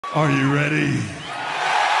Are you ready?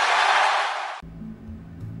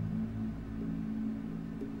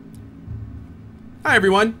 Hi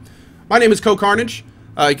everyone, my name is CoCarnage.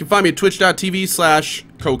 You can find me at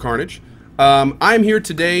twitch.tv/CoCarnage. I'm here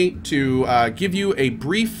today to give you a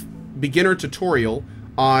brief beginner tutorial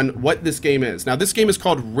on what this game is. Now this game is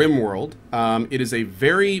called Rimworld. It is a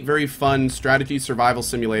very, very fun strategy survival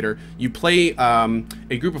simulator. You play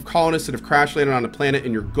a group of colonists that have crash landed on a planet,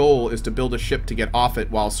 and your goal is to build a ship to get off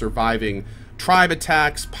it while surviving tribe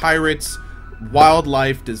attacks, pirates,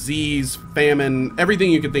 wildlife, disease, famine,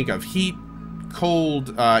 everything you can think of. Heat,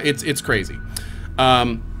 cold, it's crazy.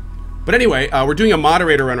 But anyway, we're doing a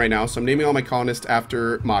moderator run right now, so I'm naming all my colonists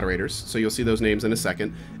after moderators, so you'll see those names in a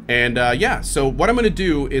second. And yeah, so what I'm going to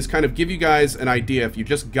do is kind of give you guys an idea, if you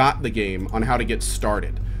just got the game, on how to get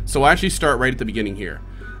started. So I'll actually start right at the beginning here.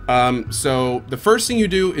 So the first thing you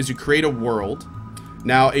do is you create a world.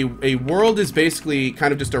 Now a world is basically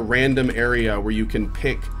kind of just a random area where you can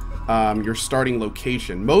pick your starting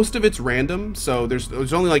location. Most of it's random, so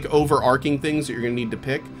there's only like overarching things that you're going to need to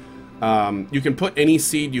pick. You can put any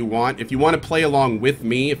seed you want. If you want to play along with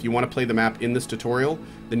me, if you want to play the map in this tutorial,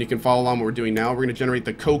 then you can follow along what we're doing now. We're going to generate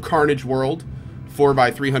the CoCarnage world,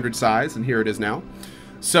 4x300 size, and here it is now.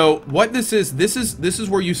 So what this is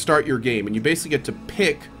where you start your game, and you basically get to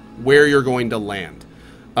pick where you're going to land.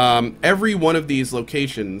 Every one of these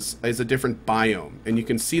locations is a different biome, and you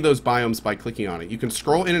can see those biomes by clicking on it. You can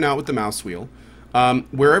scroll in and out with the mouse wheel.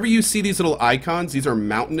 Wherever you see these little icons, these are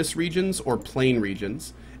mountainous regions or plain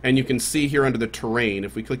regions. And you can see here under the terrain,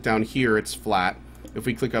 if we click down here, it's flat. If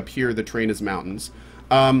we click up here, the terrain is mountains.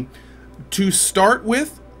 To start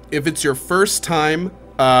with, if it's your first time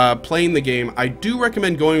playing the game, I do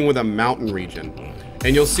recommend going with a mountain region.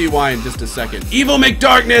 And you'll see why in just a second. Evil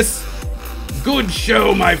McDarkness! Good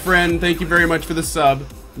show, my friend. Thank you very much for the sub.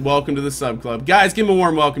 Welcome to the sub club. Guys, give him a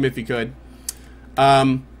warm welcome if you could.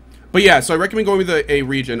 But yeah, so I recommend going with a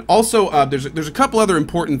region. Also, there's a couple other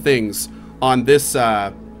important things on this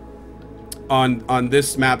on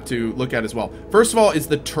this map to look at as well. First of all is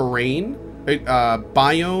the terrain,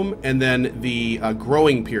 biome, and then the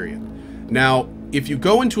growing period. Now, if you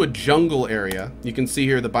go into a jungle area, you can see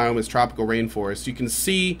here the biome is tropical rainforest. You can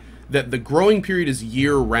see that the growing period is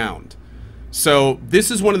year-round. So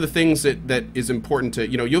this is one of the things that is important to,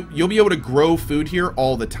 you know, you'll be able to grow food here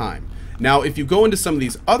all the time. Now, if you go into some of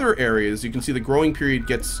these other areas, you can see the growing period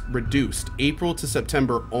gets reduced, April to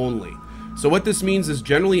September only. So what this means is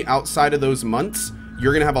generally outside of those months,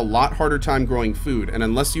 you're going to have a lot harder time growing food. And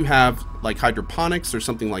unless you have like hydroponics or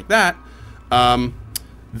something like that,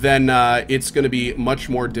 then it's going to be much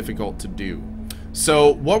more difficult to do.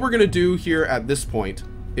 So what we're going to do here at this point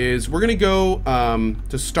is we're going to go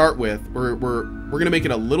to start with, we're going to make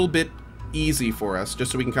it a little bit easy for us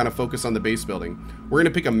just so we can kind of focus on the base building. We're going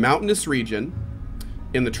to pick a mountainous region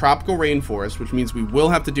in the tropical rainforest, which means we will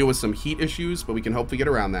have to deal with some heat issues, but we can hopefully get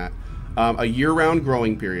around that. A year-round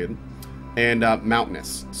growing period, and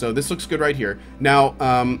mountainous. So this looks good right here. Now,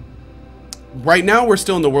 right now we're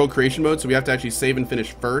still in the world creation mode, so we have to actually save and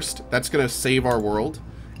finish first. That's going to save our world.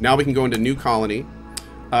 Now we can go into new colony.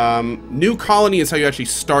 New colony is how you actually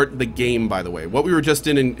start the game, by the way. What we were just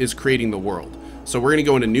in is creating the world. So we're going to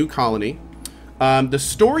go into new colony. The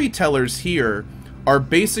storytellers here are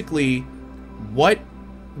basically what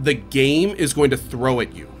the game is going to throw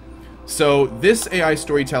at you. So this AI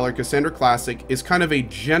storyteller, Cassandra Classic, is kind of a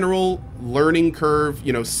general learning curve,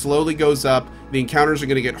 you know, slowly goes up. The encounters are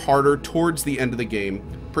going to get harder towards the end of the game.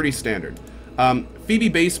 Pretty standard. Phoebe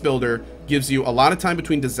Base Builder gives you a lot of time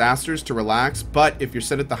between disasters to relax, but if you're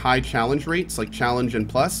set at the high challenge rates, like challenge and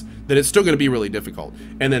plus, then it's still going to be really difficult.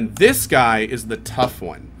 And then this guy is the tough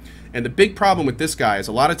one. And the big problem with this guy is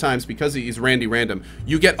a lot of times, because he's Randy Random,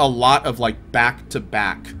 you get a lot of like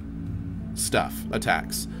back-to-back stuff,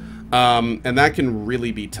 attacks. And that can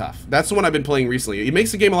really be tough. That's the one I've been playing recently. It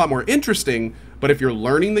makes the game a lot more interesting, but if you're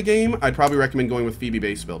learning the game, I'd probably recommend going with Phoebe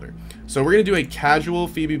Base Builder. So we're going to do a casual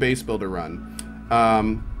Phoebe Base Builder run.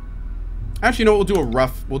 Actually, you know what?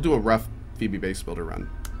 We'll do a rough Phoebe Base Builder run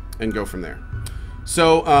and go from there.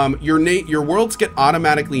 So your worlds get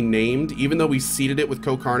automatically named, even though we seeded it with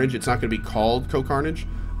CoCarnage. It's not going to be called CoCarnage.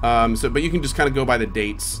 But you can just kind of go by the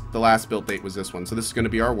dates. The last build date was this one, so this is going to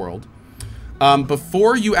be our world.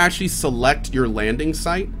 Before you actually select your landing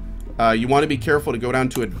site, you want to be careful to go down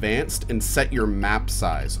to advanced and set your map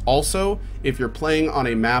size. Also, if you're playing on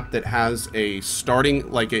a map that has a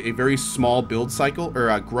starting, like a very small build cycle or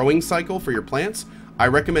a growing cycle for your plants, I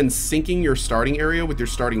recommend syncing your starting area with your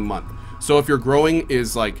starting month. So if your growing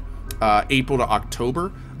is like April to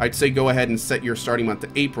October, I'd say go ahead and set your starting month to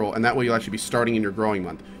April, and that way you'll actually be starting in your growing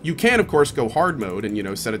month. You can, of course, go hard mode and, you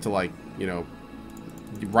know, set it to, like, you know,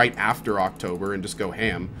 right after October and just go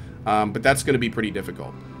ham. But that's going to be pretty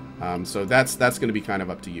difficult. So that's going to be kind of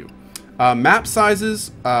up to you. Map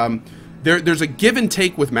sizes, there's a give and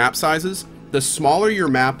take with map sizes. The smaller your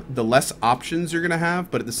map, the less options you're going to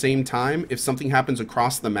have, but at the same time, if something happens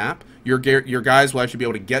across the map, your guys will actually be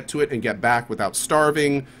able to get to it and get back without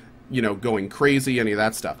starving, you know, going crazy, any of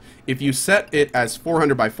that stuff. If you set it as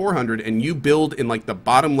 400 by 400 and you build in, like, the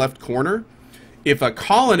bottom left corner, if a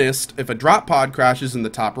drop pod crashes in the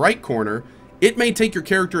top right corner, it may take your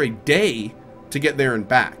character a day to get there and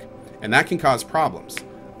back, and that can cause problems.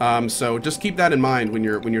 So just keep that in mind when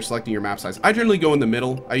you're selecting your map size. I generally go in the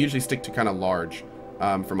middle. I usually stick to kind of large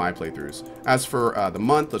for my playthroughs. As for the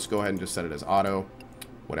month, let's go ahead and just set it as auto.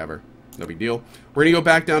 Whatever. No big deal. We're going to go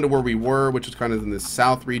back down to where we were, which is kind of in the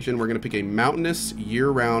south region. We're going to pick a mountainous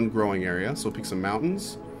year-round growing area. So we'll pick some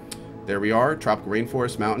mountains. There we are. Tropical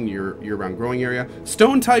rainforest, mountain, year-round growing area.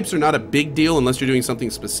 Stone types are not a big deal unless you're doing something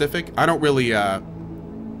specific. I don't really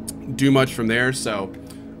do much from there, so...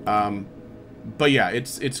 but yeah,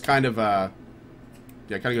 it's kind of yeah,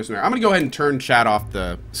 kind of goes from there. I'm gonna go ahead and turn chat off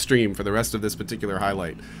the stream for the rest of this particular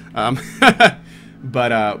highlight.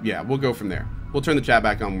 But yeah, we'll go from there. We'll turn the chat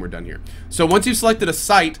back on when we're done here. So once you've selected a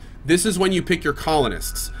site, this is when you pick your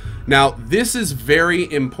colonists. Now, this is very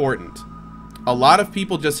important. A lot of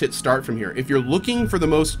people just hit start from here. If you're looking for the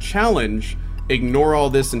most challenge, ignore all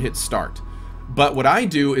this and hit start. But what I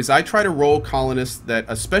do is I try to roll colonists that,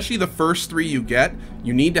 especially the first 3 you get,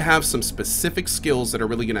 you need to have some specific skills that are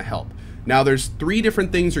really going to help. Now, there's 3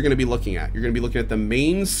 different things you're going to be looking at. You're going to be looking at the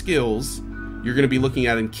main skills, you're going to be looking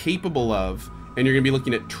at incapable of, and you're going to be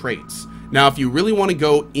looking at traits. Now, if you really want to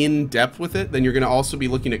go in depth with it, then you're going to also be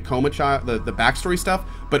looking at Coma Child, the backstory stuff.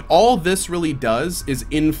 But all this really does is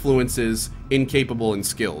influences incapable and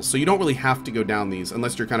skills. So you don't really have to go down these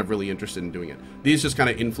unless you're kind of really interested in doing it. These just kind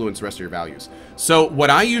of influence the rest of your values. So what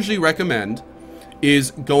I usually recommend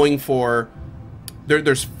is going for,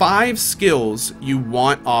 there's 5 skills you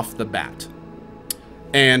want off the bat.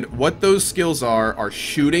 And what those skills are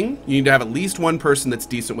shooting. You need to have at least one person that's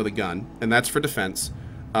decent with a gun, and that's for defense.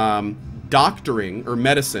 Doctoring or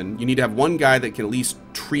medicine, you need to have one guy that can at least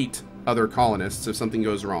treat other colonists if something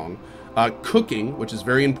goes wrong. Cooking, which is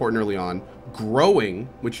very important early on. Growing,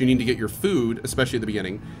 which you need to get your food, especially at the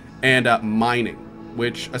beginning. And mining,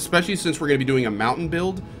 which, especially since we're going to be doing a mountain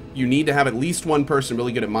build, you need to have at least one person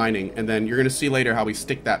really good at mining, and then you're going to see later how we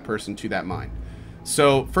stick that person to that mine.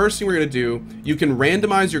 So first thing we're going to do, you can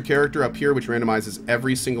randomize your character up here, which randomizes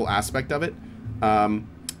every single aspect of it.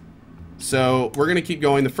 So we're going to keep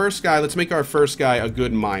going. The first guy, let's make our first guy a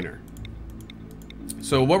good miner.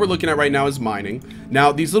 So what we're looking at right now is mining.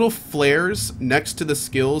 Now, these little flares next to the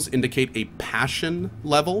skills indicate a passion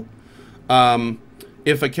level.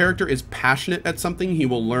 If a character is passionate at something, he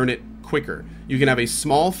will learn it quicker. You can have a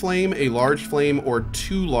small flame, a large flame, or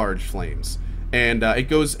 2 large flames. And it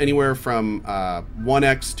goes anywhere from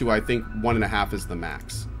 1x to, I think, 1.5 is the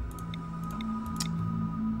max.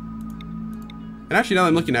 And actually, now that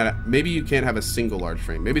I'm looking at it, maybe you can't have a single large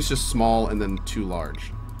frame. Maybe it's just small and then 2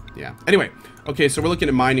 large. Yeah. Anyway, okay, so we're looking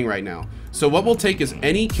at mining right now. So what we'll take is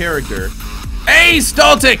any character. Hey,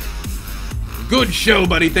 Staltic! Good show,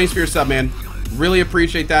 buddy. Thanks for your sub, man. Really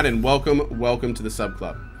appreciate that, and welcome to the sub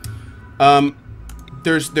club.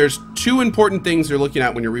 There's 2 important things you're looking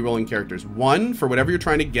at when you're rerolling characters. 1, for whatever you're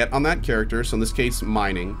trying to get on that character, so in this case,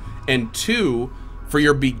 mining. And 2, for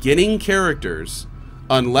your beginning characters,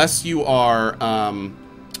 unless you are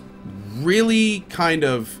really kind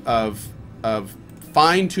of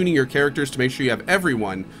fine-tuning your characters to make sure you have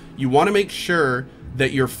everyone, you want to make sure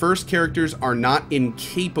that your first characters are not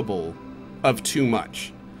incapable of too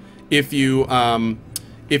much. If you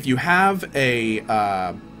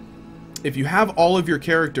have all of your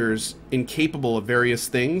characters incapable of various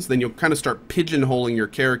things, then you'll kind of start pigeonholing your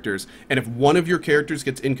characters. And if one of your characters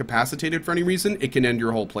gets incapacitated for any reason, it can end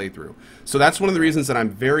your whole playthrough. So that's one of the reasons that I'm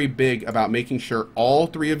very big about making sure all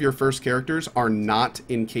 3 of your first characters are not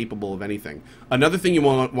incapable of anything. Another thing you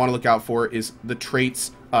want to look out for is the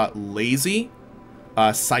traits lazy,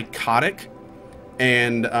 psychotic,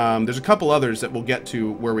 and there's a couple others that we'll get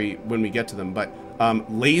to when we get to them. But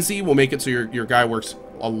lazy will make it so your guy works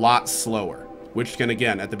a lot slower, which can,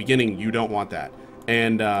 again, at the beginning, you don't want that.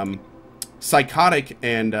 And psychotic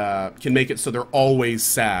and can make it so they're always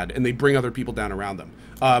sad and they bring other people down around them.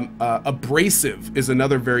 Abrasive is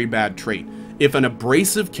another very bad trait. If an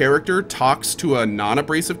abrasive character talks to a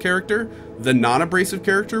non-abrasive character, the non-abrasive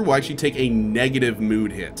character will actually take a negative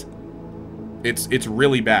mood hit. It's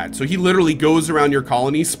really bad. So he literally goes around your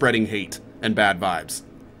colony spreading hate and bad vibes.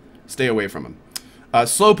 Stay away from him.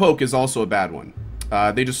 Slowpoke is also a bad one.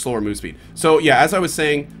 They just slower move speed. So yeah, as I was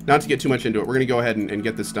saying, not to get too much into it, we're going to go ahead and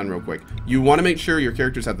get this done real quick. You want to make sure your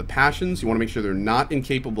characters have the passions. You want to make sure they're not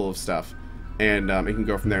incapable of stuff. And it can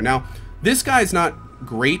go from there. Now, this guy's not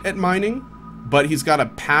great at mining, but he's got a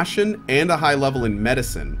passion and a high level in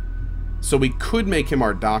medicine. So we could make him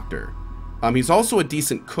our doctor. He's also a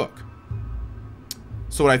decent cook.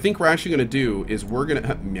 So what I think we're actually going to do is we're going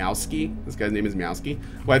to... Meowski. This guy's name is Meowski.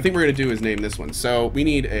 What I think we're going to do is name this one. So we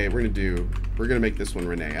need a... We're going to make this one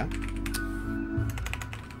Renea.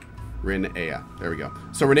 Renea. There we go.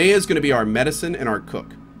 So Renea is going to be our medicine and our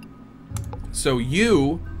cook. So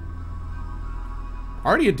you...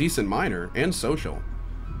 Already a decent miner and social.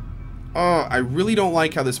 Oh, I really don't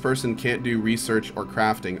like how this person can't do research or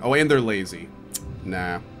crafting. Oh, and they're lazy.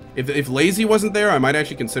 Nah. If lazy wasn't there, I might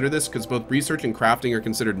actually consider this, because both research and crafting are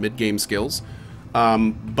considered mid-game skills.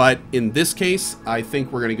 But in this case, I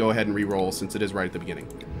think we're going to go ahead and re-roll, since it is right at the beginning.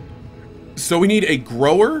 So we need a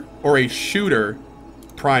grower or a shooter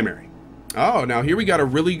primary. Oh, now here we got a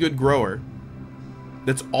really good grower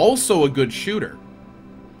that's also a good shooter.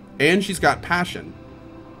 And she's got passion.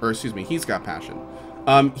 Or, excuse me, he's got passion.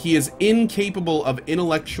 He is incapable of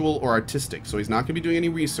intellectual or artistic, so he's not going to be doing any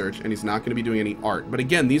research, and he's not going to be doing any art. But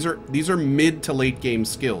again, these are mid to late game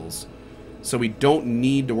skills, so we don't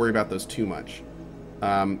need to worry about those too much.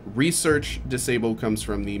 Research disabled comes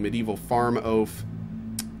from the medieval farm oath,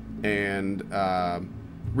 and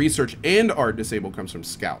research and art disabled comes from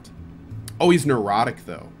scout. Oh, he's neurotic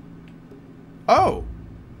though. Oh,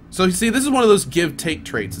 so you see, this is one of those give-take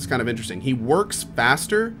traits. It's kind of interesting. He works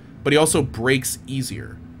faster, but he also breaks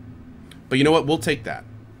easier. But you know what? We'll take that.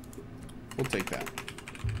 We'll take that.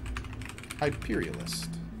 Hyperialist.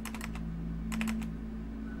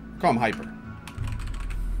 Call him Hyper.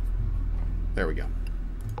 There we go.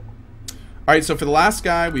 Alright, so for the last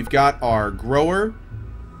guy, we've got our grower.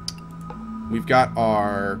 We've got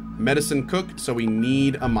our medicine cook, so we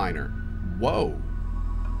need a miner. Whoa.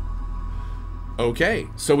 Okay,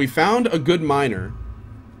 so we found a good miner,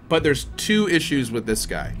 but there's two issues with this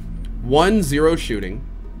guy. One, 0 shooting,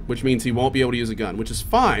 which means he won't be able to use a gun, which is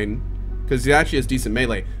fine, because he actually has decent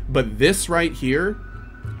melee. But this right here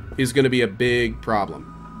is going to be a big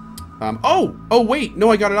problem. Oh, wait, no,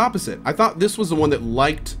 I got it opposite. I thought this was the one that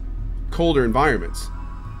liked colder environments,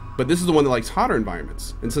 but this is the one that likes hotter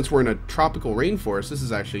environments. And since we're in a tropical rainforest, this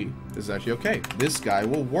is actually okay. This guy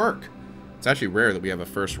will work. It's actually rare that we have a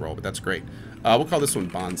first roll, but that's great. We'll call this one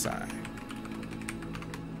Bonsai.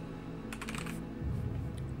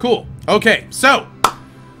 Cool. Okay, so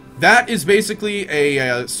that is basically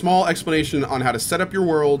a small explanation on how to set up your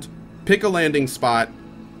world, pick a landing spot,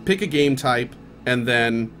 pick a game type, and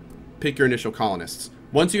then pick your initial colonists.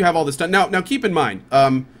 Once you have all this done, now keep in mind,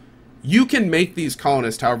 you can make these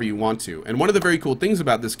colonists however you want to. And one of the very cool things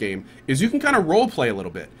about this game is you can kind of role play a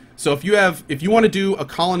little bit. So if you want to do a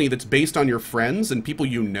colony that's based on your friends and people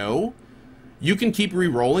you know, you can keep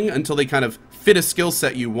re-rolling until they kind of fit a skill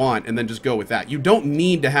set you want, and then just go with that. You don't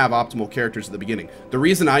need to have optimal characters at the beginning. The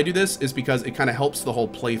reason I do this is because it kind of helps the whole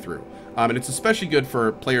playthrough. And it's especially good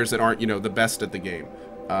for players that aren't, you know, the best at the game.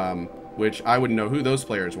 Which I wouldn't know who those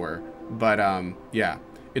players were. But, yeah,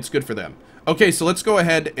 it's good for them. Okay, so let's go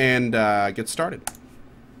ahead and get started.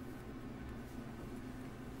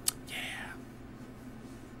 Yeah.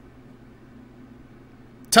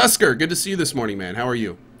 Tusker, good to see you this morning, man. How are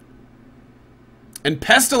you? And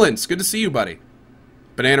Pestilence, good to see you, buddy.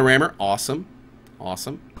 Banana Rammer, awesome.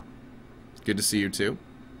 Awesome. Good to see you, too.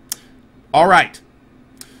 All right.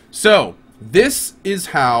 So, this is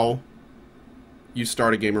how you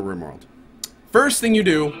start a game of Rimworld. First thing you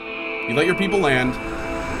do, you let your people land,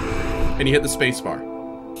 and you hit the spacebar.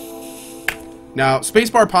 Now,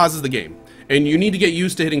 spacebar pauses the game, and you need to get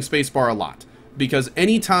used to hitting spacebar a lot, because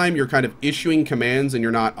anytime you're kind of issuing commands and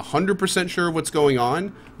you're not 100% sure of what's going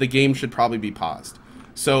on, the game should probably be paused.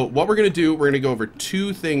 So what we're going to do, we're going to go over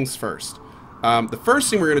two things first. The first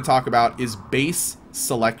thing we're going to talk about is base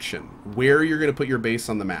selection, where you're going to put your base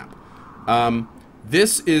on the map.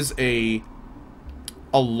 This is a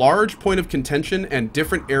large point of contention, and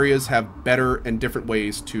different areas have better and different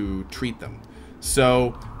ways to treat them.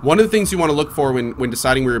 So one of the things you want to look for when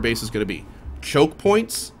deciding where your base is going to be: choke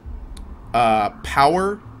points,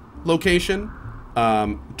 power location,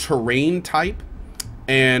 terrain type,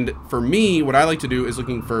 and for me, what I like to do is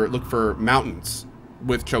look for mountains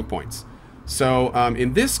with choke points. So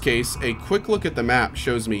in this case, a quick look at the map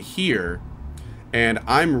shows me here, and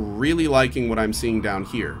I'm really liking what I'm seeing down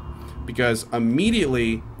here. because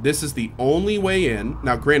immediately this is the only way in.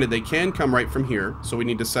 Now, granted, they can come right from here, so we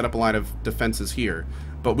need to set up a line of defenses here.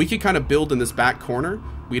 But we could kind of build in this back corner.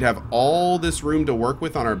 We'd have all this room to work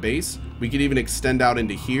with on our base. We could even extend out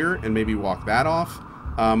into here and maybe walk that off.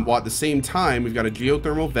 While at the same time, we've got a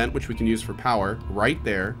geothermal vent, which we can use for power right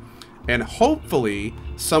there. And hopefully,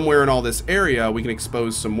 somewhere in all this area, we can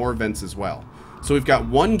expose some more vents as well. So we've got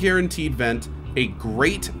one guaranteed vent, a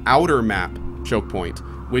great outer map choke point,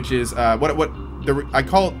 which is I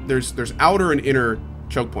call it, there's outer and inner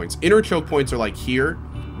choke points. Inner choke points are like here,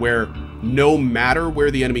 where no matter where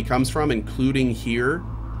the enemy comes from, including here,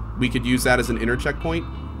 we could use that as an inner checkpoint.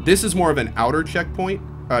 This is more of an outer checkpoint,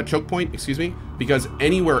 choke point, excuse me, because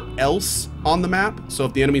anywhere else on the map, so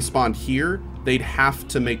if the enemy spawned here, they'd have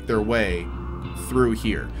to make their way through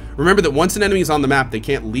here. Remember that once an enemy is on the map, they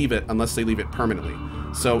can't leave it unless they leave it permanently.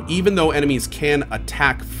 So even though enemies can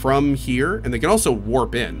attack from here, and they can also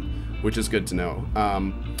warp in, which is good to know.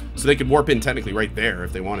 So they could warp in technically right there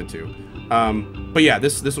if they wanted to. But yeah,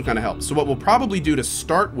 this will kind of help. So what we'll probably do to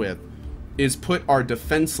start with is put our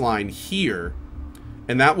defense line here,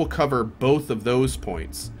 and that will cover both of those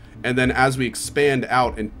points. And then as we expand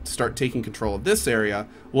out and start taking control of this area,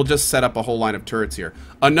 we'll just set up a whole line of turrets here.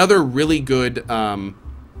 Another really good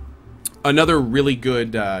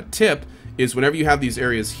tip is whenever you have these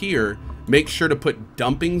areas here, make sure to put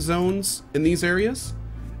dumping zones in these areas.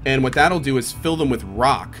 And what that'll do is fill them with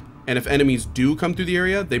rock. And if enemies do come through the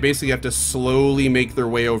area, they basically have to slowly make their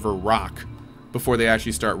way over rock before they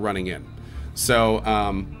actually start running in. So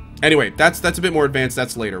anyway, that's a bit more advanced.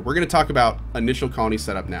 That's later. We're going to talk about initial colony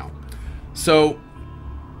setup now. So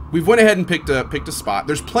we've went ahead and picked a spot.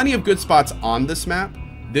 There's plenty of good spots on this map.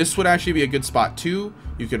 This would actually be a good spot too.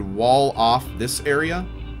 You could wall off this area.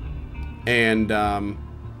 And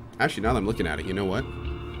actually, now that I'm looking at it, you know what?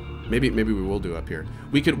 Maybe we will do up here.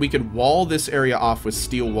 We could wall this area off with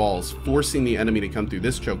steel walls, forcing the enemy to come through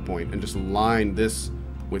this choke point and just line this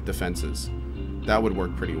with defenses. That would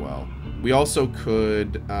work pretty well. We also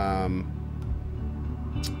could got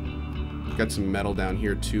some metal down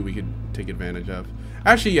here too we could take advantage of.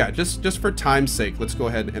 Actually, yeah, just for time's sake, let's go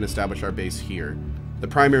ahead and establish our base here. The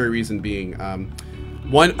primary reason being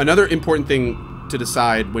another important thing to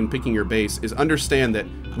decide when picking your base is understand that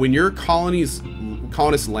when your colonists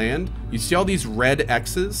land, you see all these red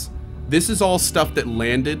X's. This is all stuff that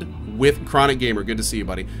landed with Chronic Gamer. Good to see you,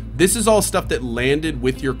 buddy. This is all stuff that landed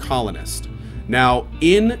with your colonist. Now,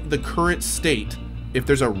 in the current state, if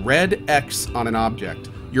there's a red X on an object,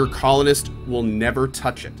 your colonist will never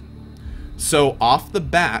touch it. So off the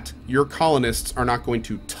bat, your colonists are not going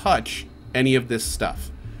to touch any of this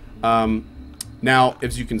stuff. Now,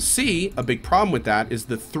 as you can see, a big problem with that is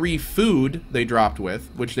the 3 food they dropped with,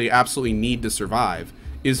 which they absolutely need to survive,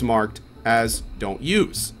 is marked as don't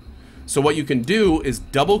use. So what you can do is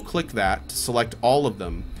double click that to select all of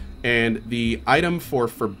them. And the item for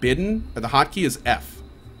forbidden, or the hotkey, is F.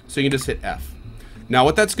 So you can just hit F. Now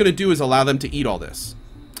what that's going to do is allow them to eat all this.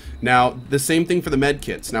 Now, the same thing for the med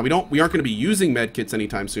kits. Now we aren't going to be using med kits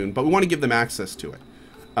anytime soon, but we want to give them access to it.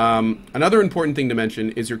 Another important thing to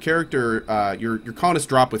mention is your character, your colonists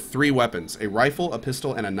drop with 3 weapons, a rifle, a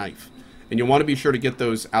pistol, and a knife. And you'll want to be sure to get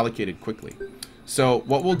those allocated quickly. So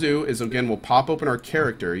what we'll do is, again, we'll pop open our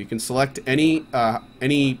character. You can select any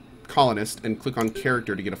colonist and click on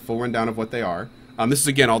character to get a full rundown of what they are. This is,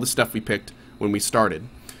 again, all the stuff we picked when we started.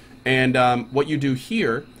 And what you do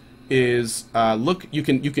here is, look, you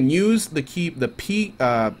can use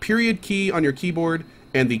the period key on your keyboard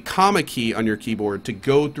and the comma key on your keyboard to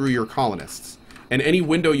go through your colonists. And any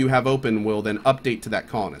window you have open will then update to that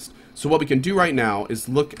colonist. So what we can do right now is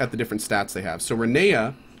look at the different stats they have. So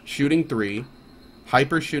Renea, shooting 3,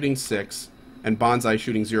 Hyper shooting 6, and Bonsai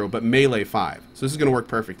shooting 0, but melee 5. So this is going to work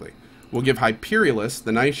perfectly. We'll give Hyperiolus,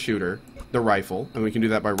 the nice shooter, the rifle, and we can do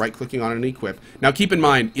that by right-clicking on it and equip. Now keep in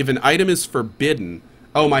mind, if an item is forbidden...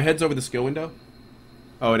 Oh, my head's over the skill window?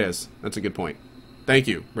 Oh, it is. That's a good point. Thank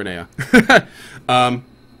you, Renea.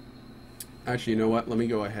 Actually, you know what? Let me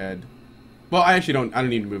go ahead. Well, I don't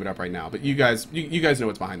need to move it up right now, but you guys know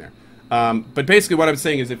what's behind there. But basically what I'm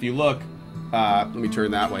saying is if you look, let me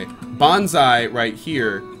turn that way. Bonsai right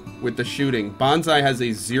here with the shooting. Bonsai has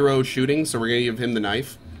a 0 shooting, so we're going to give him the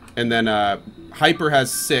knife. And then Hyper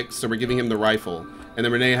has 6, so we're giving him the rifle. And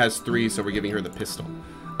then Renee has 3, so we're giving her the pistol.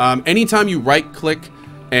 Anytime you right-click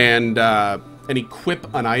and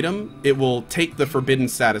equip an item, it will take the forbidden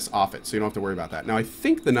status off it, so you don't have to worry about that. Now, I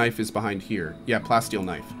think the knife is behind here. Yeah, plasteel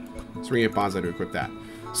knife. So we're going to get Bonsai to equip that.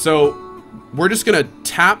 So we're just going to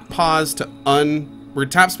tap pause to we're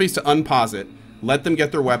tap space to unpause it, let them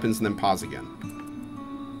get their weapons, and then pause again.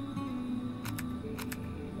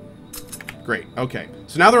 Great. Okay.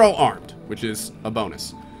 So now they're all armed, which is a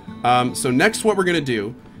bonus. So next what we're going to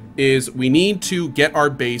do is we need to get our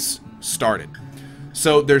base started.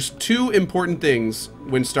 So there's two important things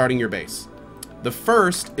when starting your base. The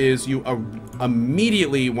first is you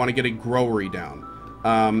immediately want to get a growery down.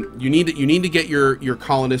 You need to get your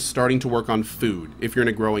colonists starting to work on food if you're in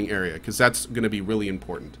a growing area, because that's going to be really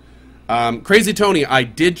important. Crazy Tony, I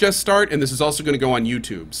did just start, and this is also going to go on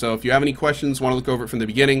YouTube. So if you have any questions, want to look over it from the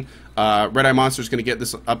beginning, Red Eye Monster is going to get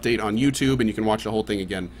this update on YouTube, and you can watch the whole thing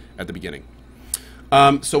again at the beginning.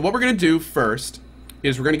 So what we're going to do first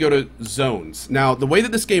is we're going to go to zones. Now, the way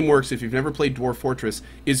that this game works, if you've never played Dwarf Fortress,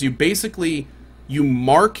 is you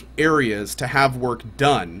mark areas to have work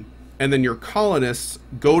done, and then your colonists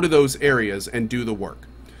go to those areas and do the work.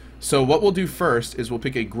 So what we'll do first is we'll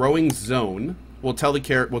pick a growing zone. We'll tell the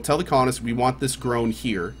colonists we want this grown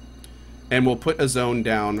here, and we'll put a zone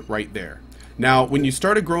down right there. Now, when you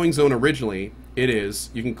start a growing zone originally,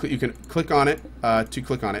 you can click on it to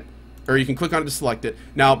click on it, or you can click on it to select it.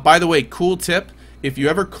 Now, by the way, cool tip: if you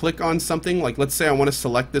ever click on something, like let's say I want to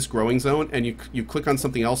select this growing zone, and you click on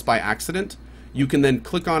something else by accident, you can then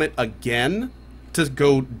click on it again to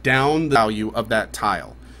go down the value of that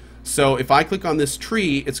tile. So if I click on this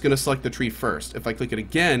tree, it's going to select the tree first. If I click it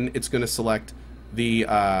again, it's going to select the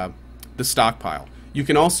stockpile. You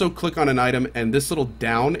can also click on an item, and this little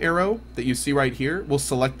down arrow that you see right here will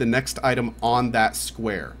select the next item on that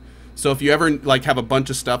square. So if you ever like have a bunch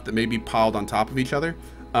of stuff that may be piled on top of each other,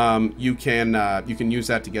 you can use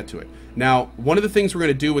that to get to it. Now, one of the things we're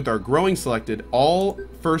going to do with our growing selected, all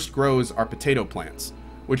first grows are potato plants,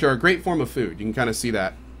 which are a great form of food. You can kind of see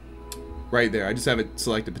that right there. I just have it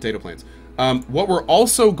selected potato plants. What we're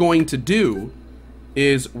also going to do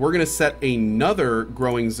is we're going to set another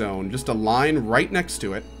growing zone, just a line right next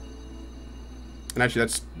to it. And actually,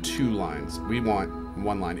 that's 2 lines. We want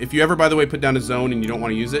 1 line. If you ever, by the way, put down a zone and you don't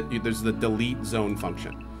want to use it, there's the delete zone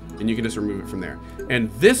function, and you can just remove it from there. And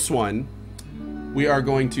this one, we are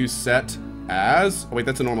going to set as... Oh, wait,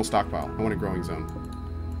 that's a normal stockpile. I want a growing zone.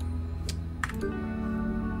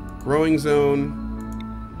 Growing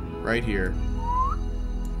zone right here.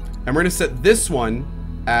 And we're going to set this one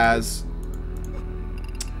as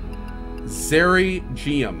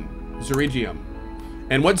Zerigium.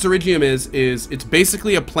 And what Zerigium is it's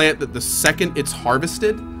basically a plant that the second it's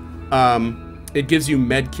harvested, it gives you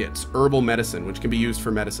med kits, herbal medicine, which can be used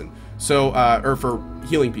for medicine. So, or for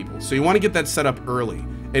healing people. So you want to get that set up early.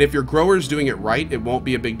 And if your grower's doing it right, it won't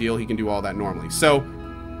be a big deal. He can do all that normally. So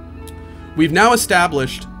we've now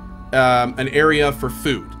established an area for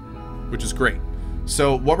food, which is great.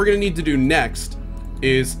 So what we're going to need to do next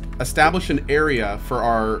is establish an area for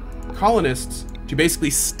our colonists to basically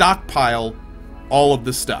stockpile all of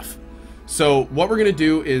the stuff. So what we're going to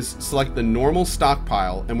do is select the normal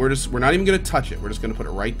stockpile, and we're not even going to touch it. We're just going to put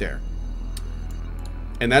it right there.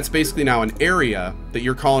 And that's basically now an area that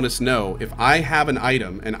your colonists know, if I have an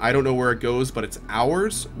item and I don't know where it goes, but it's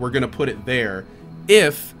ours, we're going to put it there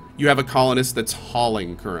if you have a colonist that's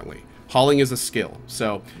hauling currently. Hauling is a skill.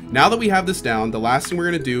 So now that we have this down, the last thing we're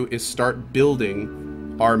going to do is start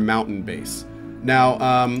building our mountain base.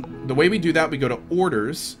 Now, the way we do that, we go to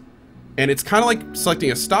orders, and it's kind of like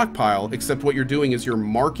selecting a stockpile, except what you're doing is you're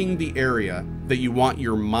marking the area that you want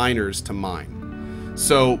your miners to mine.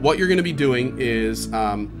 So what you're going to be doing is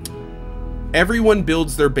everyone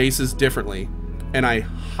builds their bases differently, and I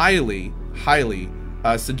highly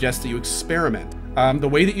suggest that you experiment. The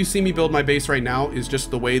way that you see me build my base right now is just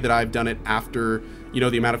the way that I've done it after, you know,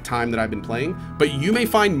 the amount of time that I've been playing. But you may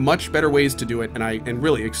find much better ways to do it, and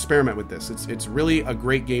really experiment with this. It's really a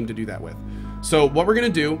great game to do that with. So what we're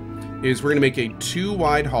going to do is we're going to make a 2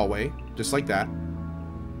 wide hallway, just like that.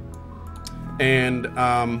 And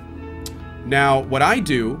now what I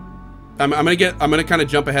do, I'm going to kind of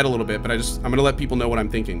jump ahead a little bit, but I'm going to let people know what I'm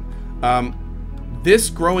thinking.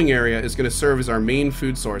 This growing area is going to serve as our main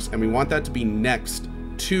food source, and we want that to be next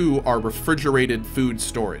to our refrigerated food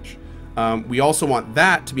storage. We also want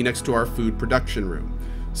that to be next to our food production room.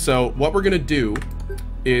 So what we're going to do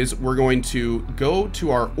is we're going to go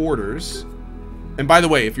to our orders. And by the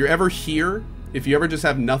way, if you're ever here, if you ever just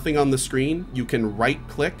have nothing on the screen, you can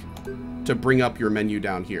right-click to bring up your menu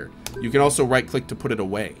down here. You can also right-click to put it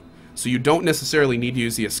away. So you don't necessarily need to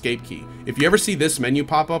use the escape key. If you ever see this menu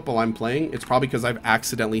pop up while I'm playing, it's probably because I've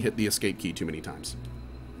accidentally hit the escape key too many times.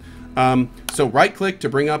 So right-click to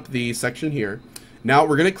bring up the section here. Now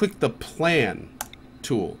we're going to click the plan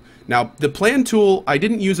tool. Now the plan tool, I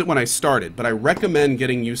didn't use it when I started, but I recommend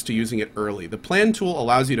getting used to using it early. The plan tool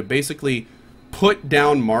allows you to basically put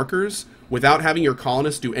down markers without having your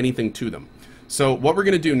colonists do anything to them. So what we're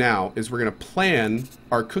going to do now is we're going to plan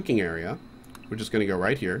our cooking area. which is going to go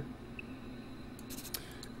right here.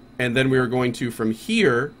 And then we are going to, from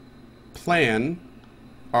here, plan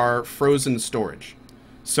our frozen storage.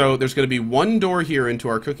 So there's going to be one door here into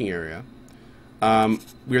our cooking area.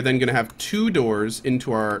 We are then going to have 2 doors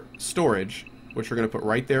into our storage, which we're going to put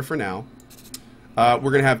right there for now. We're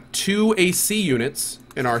going to have 2 AC units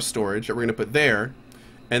in our storage that we're going to put there.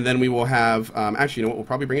 And then we will have, actually, you know what, we'll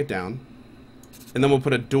probably bring it down. And then we'll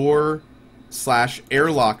put a door/airlock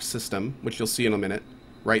system, which you'll see in a minute,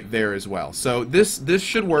 right there as well. So this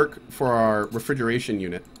should work for our refrigeration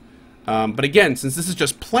unit. But again, since this is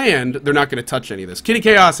just planned, they're not going to touch any of this. Kitty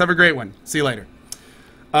Chaos, have a great one. See you later.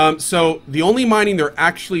 So the only mining they're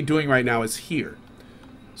actually doing right now is here.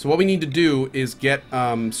 So what we need to do is get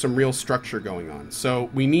some real structure going on. So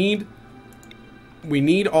we need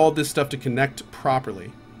all this stuff to connect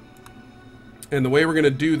properly. And the way we're going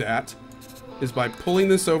to do that is by pulling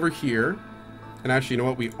this over here. And actually, you know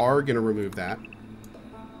what? We are going to remove that.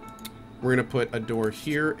 We're going to put a door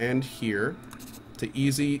here and here to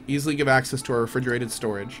easily give access to our refrigerated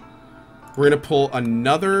storage. We're going to pull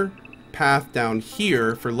another path down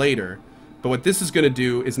here for later. But what this is going to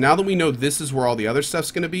do is, now that we know this is where all the other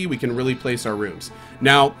stuff's going to be, we can really place our rooms.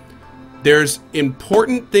 Now, there's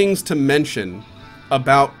important things to mention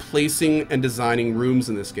about placing and designing rooms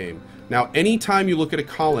in this game. Now, anytime you look at a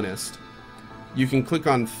colonist, you can click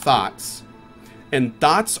on Thoughts, and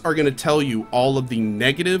Thoughts are going to tell you all of the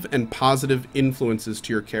negative and positive influences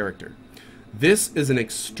to your character. This is an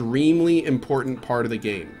extremely important part of the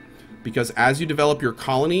game, because as you develop your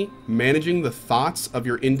colony, managing the thoughts of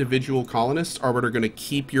your individual colonists are what are going to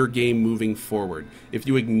keep your game moving forward. If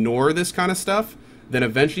you ignore this kind of stuff, then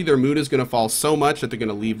eventually their mood is going to fall so much that they're going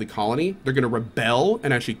to leave the colony. They're going to rebel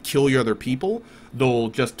and actually kill your other people. They'll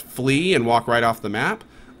just flee and walk right off the map.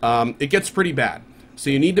 It gets pretty bad. So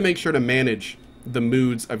you need to make sure to manage the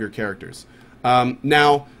moods of your characters.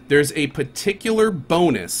 Now, there's a particular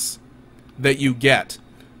bonus that you get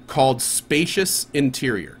called Spacious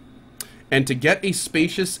Interior. And to get a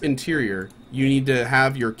spacious interior, you need to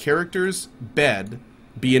have your character's bed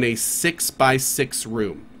be in a 6x6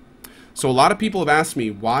 room. So a lot of people have asked me,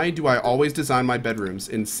 why do I always design my bedrooms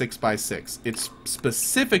in 6x6? It's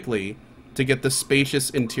specifically to get the spacious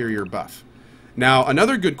interior buff. Now,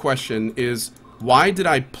 another good question is, why did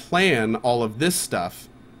I plan all of this stuff,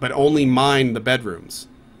 but only mine the bedrooms?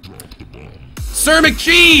 Sir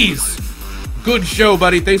McCheese! Good show,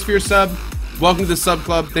 buddy. Thanks for your sub. Welcome to the sub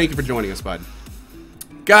club. Thank you for joining us, bud.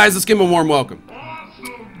 Guys, let's give him a warm welcome.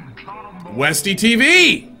 Westy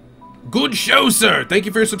TV! Good show, sir. Thank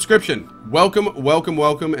you for your subscription. Welcome, welcome,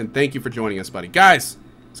 welcome, and thank you for joining us, buddy. Guys,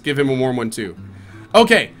 let's give him a warm one, too.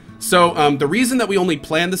 Okay, so the reason that we only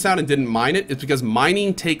planned this out and didn't mine it is because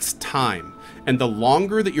mining takes time. And the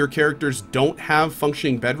longer that your characters don't have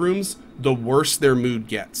functioning bedrooms, the worse their mood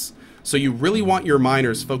gets. So you really want your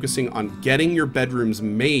miners focusing on getting your bedrooms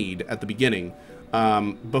made at the beginning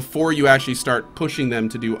before you actually start pushing them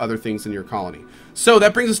to do other things in your colony. So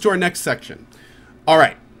that brings us to our next section. All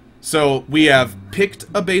right, so we have picked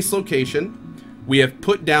a base location. We have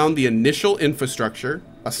put down the initial infrastructure,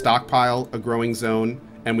 a stockpile, a growing zone,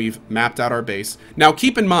 and we've mapped out our base. Now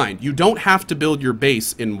keep in mind, you don't have to build your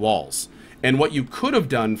base in walls. And what you could have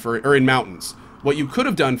done or in mountains. What you could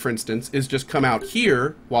have done, for instance, is just come out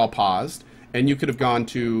here while paused, and you could have gone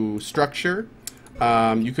to structure.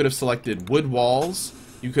 You could have selected wood walls.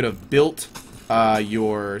 You could have built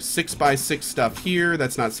your 6x6 stuff here.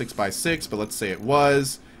 That's not 6x6, but let's say it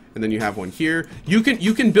was. And then you have one here. You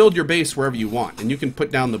can build your base wherever you want, and you can put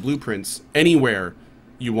down the blueprints anywhere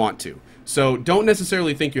you want to. So don't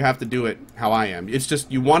necessarily think you have to do it how I am. It's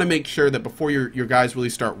just you want to make sure that before your guys really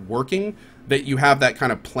start working, that you have that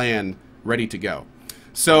kind of plan ready to go.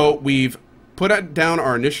 So we've put down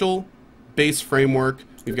our initial base framework.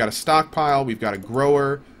 We've got a stockpile. We've got a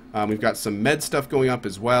grower. We've got some med stuff going up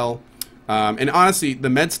as well. And honestly, the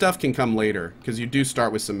med stuff can come later because you do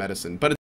start with some medicine. But